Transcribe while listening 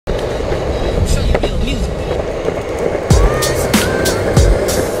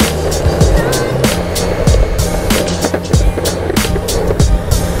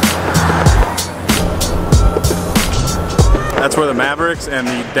Mavericks and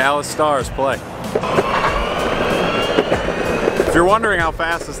the Dallas Stars play. If you're wondering how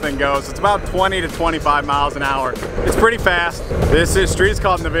fast this thing goes, it's about 20 to 25 miles an hour. It's pretty fast. This street is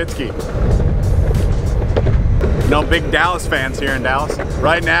called Nowitzki. No big Dallas fans here in Dallas.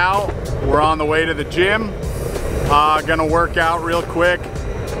 Right now, we're on the way to the gym. Gonna work out real quick,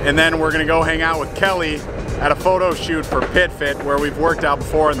 and then we're gonna go hang out with Kelly at a photo shoot for Pit Fit, where we've worked out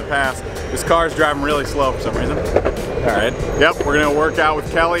before in the past. This car's driving really slow for some reason. All right. Yep, we're gonna work out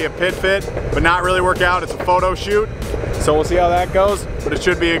with Kelly at Pit Fit, but not really work out, it's a photo shoot. So we'll see how that goes, but it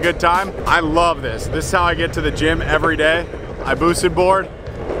should be a good time. I love this. This is how I get to the gym every day. I boosted board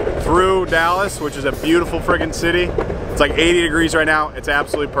through Dallas, which is a beautiful friggin' city. It's like 80 degrees right now. It's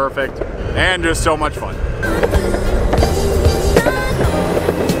absolutely perfect and just so much fun.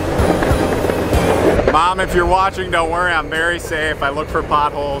 Mom, if you're watching, don't worry, I'm very safe. I look for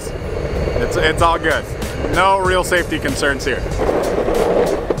potholes. It's all good. No real safety concerns here.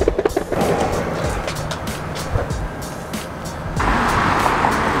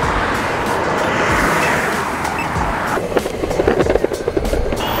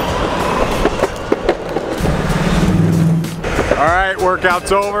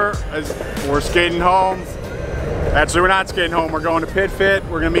 Workout's over. We're skating home. Actually, we're not skating home. We're going to Pit Fit.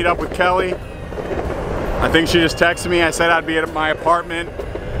 We're gonna meet up with Kelly. I think she just texted me. I said I'd be at my apartment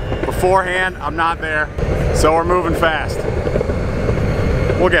beforehand. I'm not there. So we're moving fast.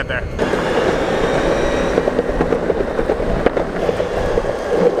 We'll get there.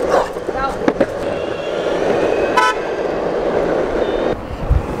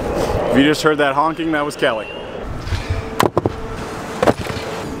 If you just heard that honking, that was Kelly.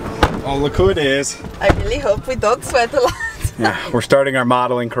 Oh, look who it is. I really hope we don't sweat a lot. Yeah, we're starting our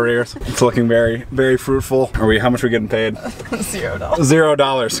modeling careers. It's looking very, very fruitful. How much are we getting paid? $0.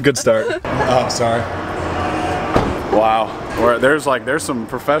 $0. Good start. Oh, sorry. Wow. There's some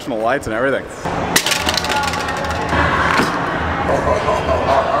professional lights and everything.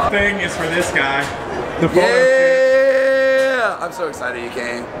 Thing is for this guy. The photo yeah! I'm so excited you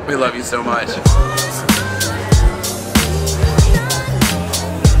came. We love you so much.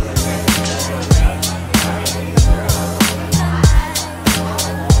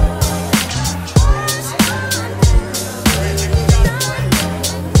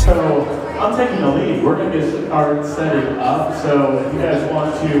 I'm taking the lead. We're going to start setting up. So if you guys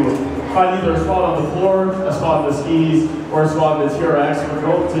want to find either a spot on the floor, a spot on the skis, or a spot on the TRX, we're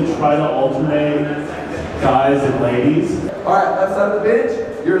going to try to alternate guys and ladies. All right, left side of the bench.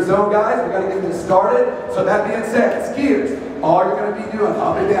 Your zone, guys. We're going to get this started. So that being said, skiers, all you're going to be doing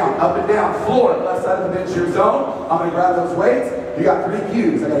up and down, floor, left side of the bench, your zone. I'm going to grab those weights. You got 3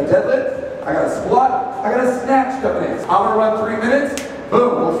 cues. I got a deadlift, I got a squat, I got a snatch coming in. I'm going to run 3 minutes.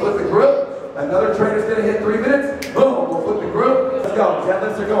 Boom, we'll flip the group. Another trainer's gonna hit 3 minutes. Boom, we'll flip the group. Let's go,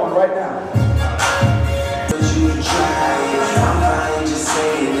 deadlifts are going right now.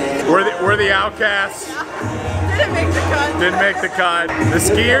 We're the outcasts. Didn't make the cut. Didn't make the cut. The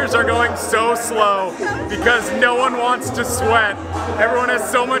skiers are going so slow because no one wants to sweat. Everyone has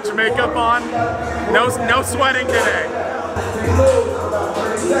so much makeup on. No sweating today.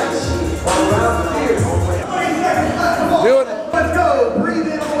 Do it. Let's go. Breathe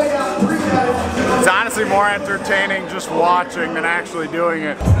in all the way out. Breathe out. It's honestly more entertaining just watching than actually doing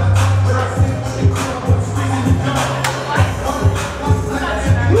it.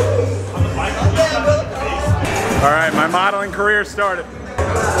 All right, my modeling career started.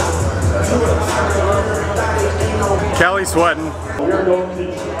 Kelly sweating.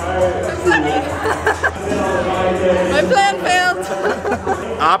 My plan failed.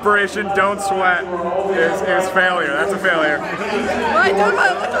 Operation Don't Sweat is failure. That's a failure. Why don't I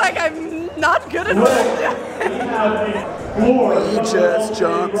look like I'm not good enough? We just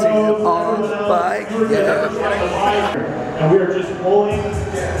jumped in on the bike. Yeah. And we are just pulling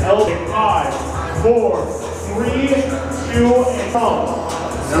elbow. 5, 4, 3, 2, and come.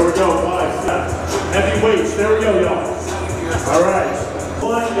 There we go. 5 steps. Heavy weights. There we go, y'all. All right.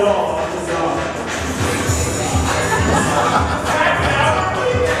 1, y'all.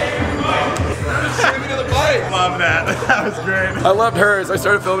 Love that. That was great. I loved hers. I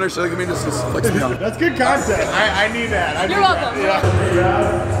started filming her. She looked at me and just flexed me on. That's good content. I need that. You're welcome.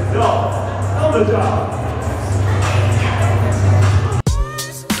 Yeah. Y'all, on the job.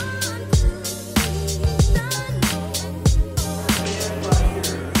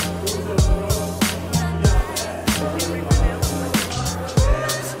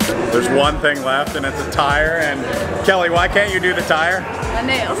 There's one thing left, and it's a tire. And Kelly, why can't you do the tire? My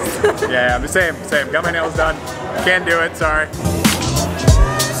nails. Yeah, the same. Got my nails done. Can't do it. Sorry.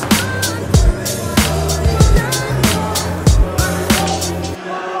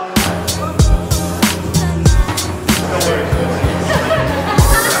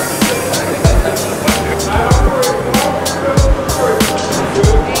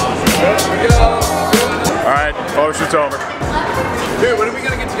 are we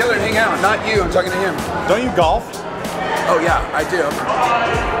gonna get together and hang out? Not you, I'm talking to him. Don't you golf? Oh yeah, I do.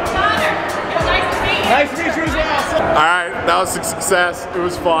 Nice to meet you as well. All right, that was a success. It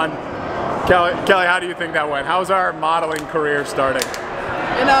was fun. Kelly, how do you think that went? How's our modeling career starting?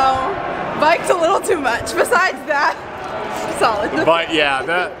 You know, bike's a little too much. Besides that, solid. But yeah,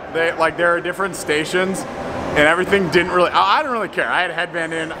 there are different stations, and everything didn't really. I didn't really care. I had a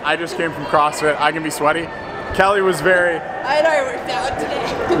headband in. I just came from CrossFit. I can be sweaty. Kelly was very. I had already worked out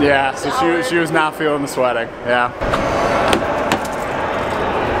today. Yeah, so she was not feeling the sweating. Yeah.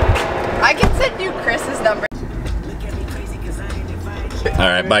 I can send you Chris's number. All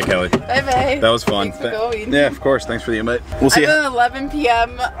right, bye, Kelly. Bye bye. That was fun. Thanks for going. Yeah, of course. Thanks for the invite. We'll see I have an 11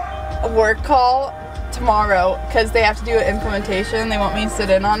 p.m. work call tomorrow because they have to do an implementation. They want me to sit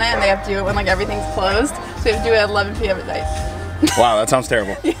in on it, and they have to do it when like everything's closed. So they have to do it at 11 p.m. at night. Wow, that sounds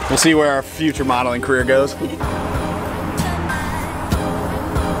terrible. We'll see where our future modeling career goes.